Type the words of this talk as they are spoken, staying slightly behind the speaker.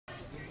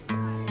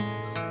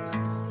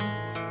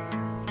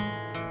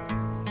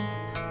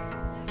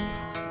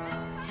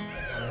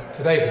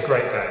today's a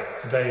great day.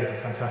 Today is a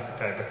fantastic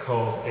day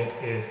because it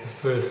is the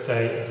first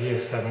day of Year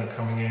 7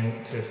 coming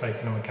in to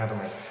Fakenham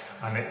Academy,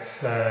 and it's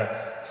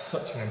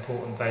such an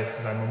important day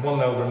for them, and one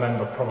they'll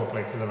remember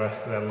probably for the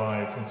rest of their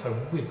lives. And so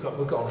we've got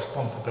a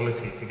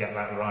responsibility to get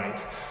that right,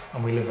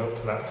 and we live up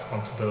to that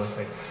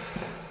responsibility.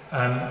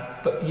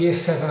 But Year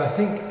 7, I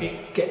think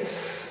it gets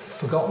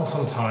forgotten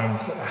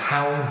sometimes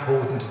how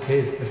important it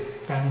is, the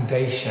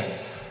foundation.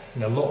 You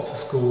know, lots of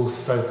schools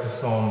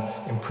focus on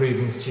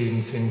improving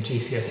students in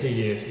GCSE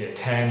years, Year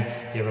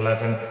 10, Year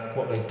 11.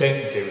 What they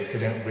don't do is they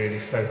don't really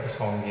focus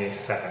on Year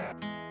 7.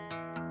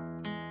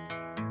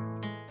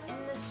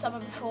 In the summer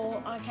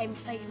before I came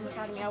to Fakenham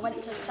Academy, I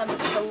went to summer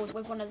school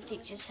with one of the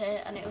teachers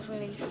here, and it was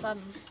really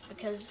fun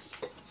because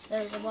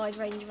there was a wide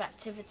range of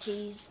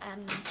activities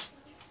and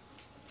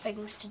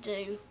things to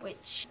do,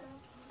 which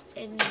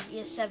in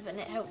Year 7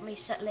 it helped me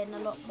settle in a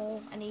lot more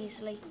and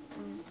easily,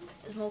 and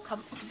it was more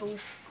comfortable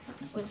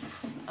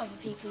with other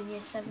people in Year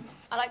 7.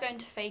 I like going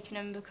to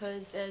Fakenham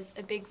because there's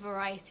a big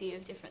variety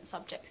of different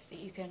subjects that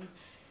you can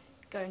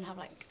go and have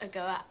like a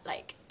go at,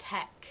 like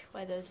tech,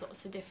 where there's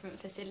lots of different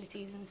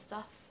facilities and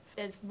stuff.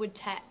 There's wood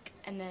tech,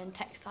 and then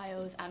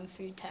textiles and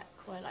food tech,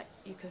 where like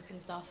you cook and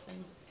stuff.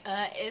 And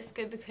it's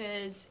good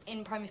because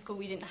in primary school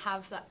we didn't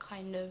have that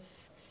kind of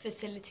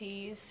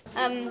facilities.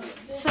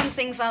 Some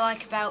things I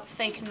like about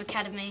Fakenham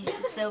Academy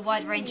is the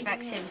wide range of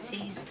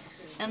activities.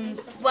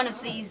 One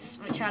of these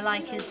which I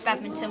like is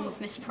badminton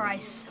with Miss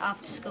Price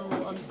after school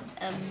on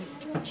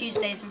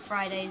Tuesdays and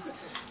Fridays,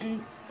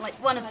 and like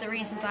one of the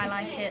reasons I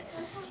like it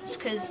is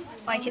because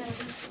like it's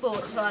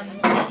sport, so I'm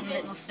getting a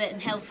bit more fit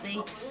and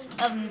healthy,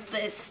 but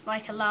it's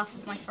like a laugh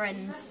with my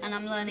friends and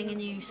I'm learning a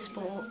new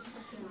sport.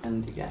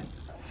 And again.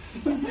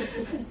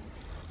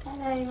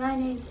 Hello, my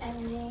name's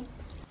Emily.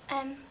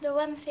 The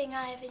one thing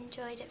I have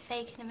enjoyed at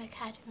Fakenham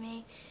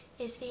Academy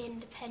is the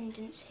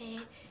independence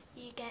here.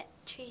 You get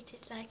treated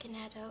like an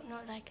adult,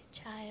 not like a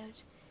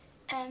child.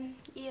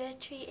 You are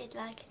treated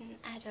like an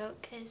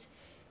adult because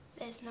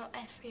there's not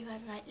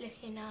everyone like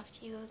looking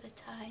after you all the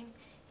time.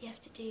 You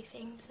have to do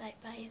things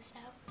like by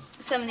yourself.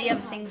 Some of the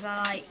other things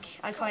I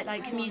quite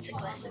like music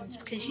lessons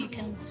because you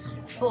can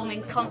perform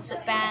in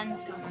concert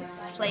bands,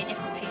 play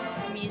different pieces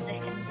of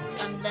music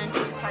and learn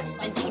different types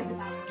of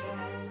instruments.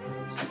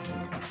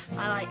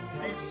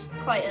 There's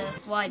quite a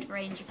wide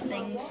range of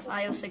things.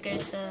 I also go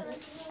to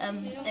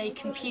a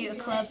computer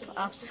club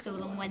after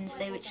school on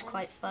Wednesday, which is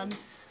quite fun.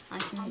 I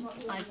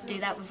do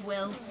that with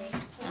Will,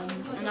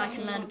 and I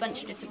can learn a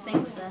bunch of different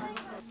things there.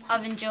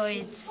 I've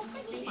enjoyed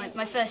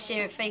my first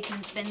year at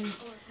Fakenham's been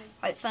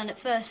quite fun. At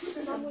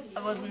first,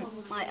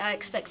 I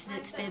expected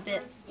it to be a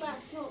bit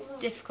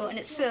difficult, and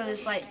it still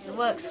is. Like the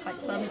work's quite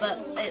fun,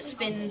 but it's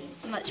been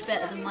much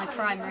better than my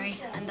primary,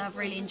 and I've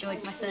really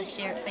enjoyed my first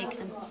year at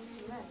Fakenham.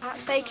 At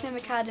Fakenham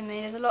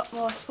Academy there's a lot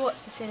more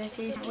sports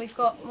facilities. We've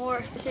got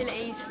more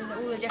facilities for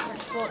all the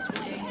different sports we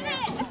do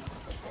here.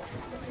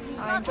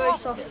 I enjoyed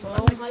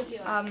softball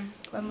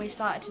when we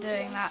started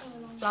doing that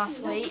last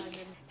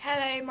week.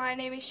 Hello, my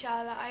name is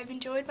Charlotte. I've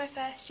enjoyed my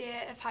first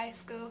year of high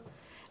school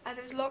as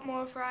there's a lot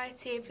more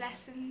variety of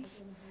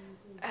lessons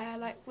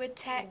like wood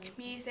tech,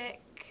 music,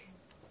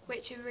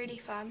 which are really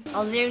fun. I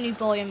was the only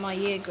boy in my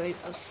year group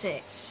of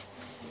 6,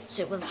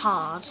 so it was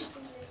hard,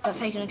 but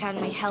Fakenham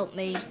Academy helped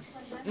me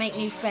make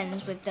new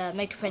friends with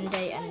Make a Friend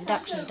Day and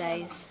induction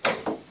days.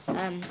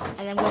 And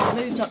then when I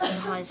moved up to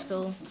high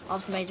school,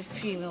 I've made a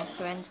few more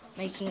friends,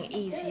 making it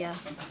easier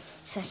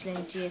settling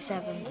into Year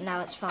 7, and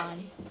now it's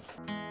fine.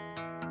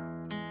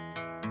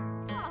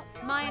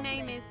 My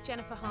name is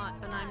Jennifer Hart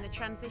and I'm the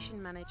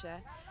transition manager.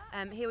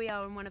 Here we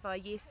are on one of our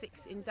Year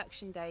 6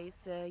 induction days.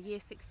 The Year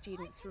 6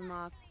 students from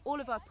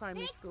all of our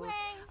primary schools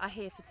are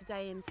here for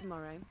today and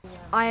tomorrow.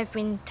 I have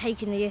been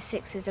taking the Year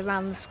 6s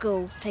around the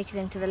school, taking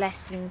them to the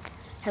lessons,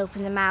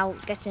 helping them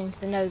out, getting them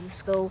to know the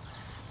school.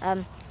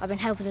 I've been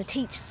helping the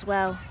teachers as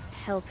well,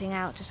 helping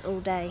out just all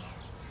day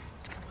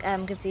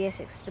to give the Year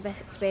 6 the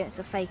best experience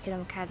of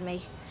Fakenham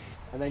Academy.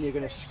 And then you're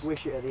going to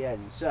squish it at the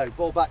end. So,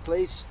 ball back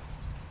please.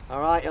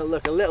 Alright, it'll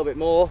look a little bit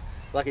more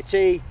like a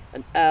T,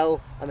 an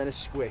L, and then a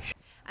squish.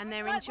 And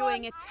they're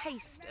enjoying a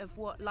taste of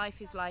what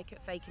life is like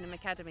at Fakenham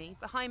Academy.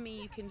 Behind me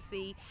you can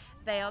see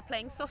they are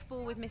playing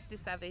softball with Mr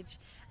Savage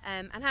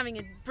and having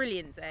a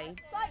brilliant day.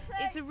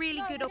 It's a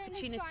really good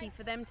opportunity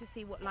for them to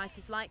see what life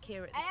is like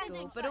here at the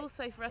school, but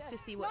also for us to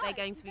see what they're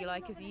going to be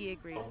like as a year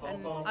group.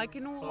 And I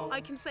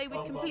can say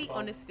with complete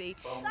honesty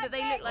that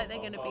they look like they're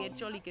going to be a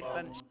jolly good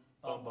bunch.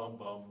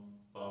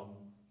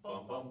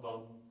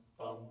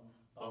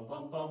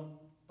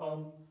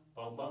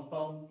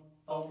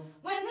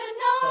 When the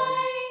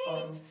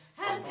night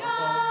has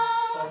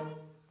come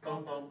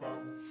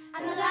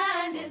and the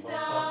land is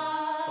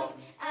dark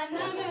and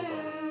the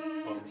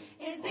moon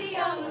is the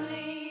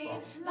only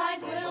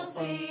light we'll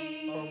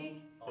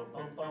see.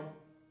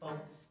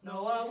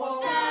 No, I won't.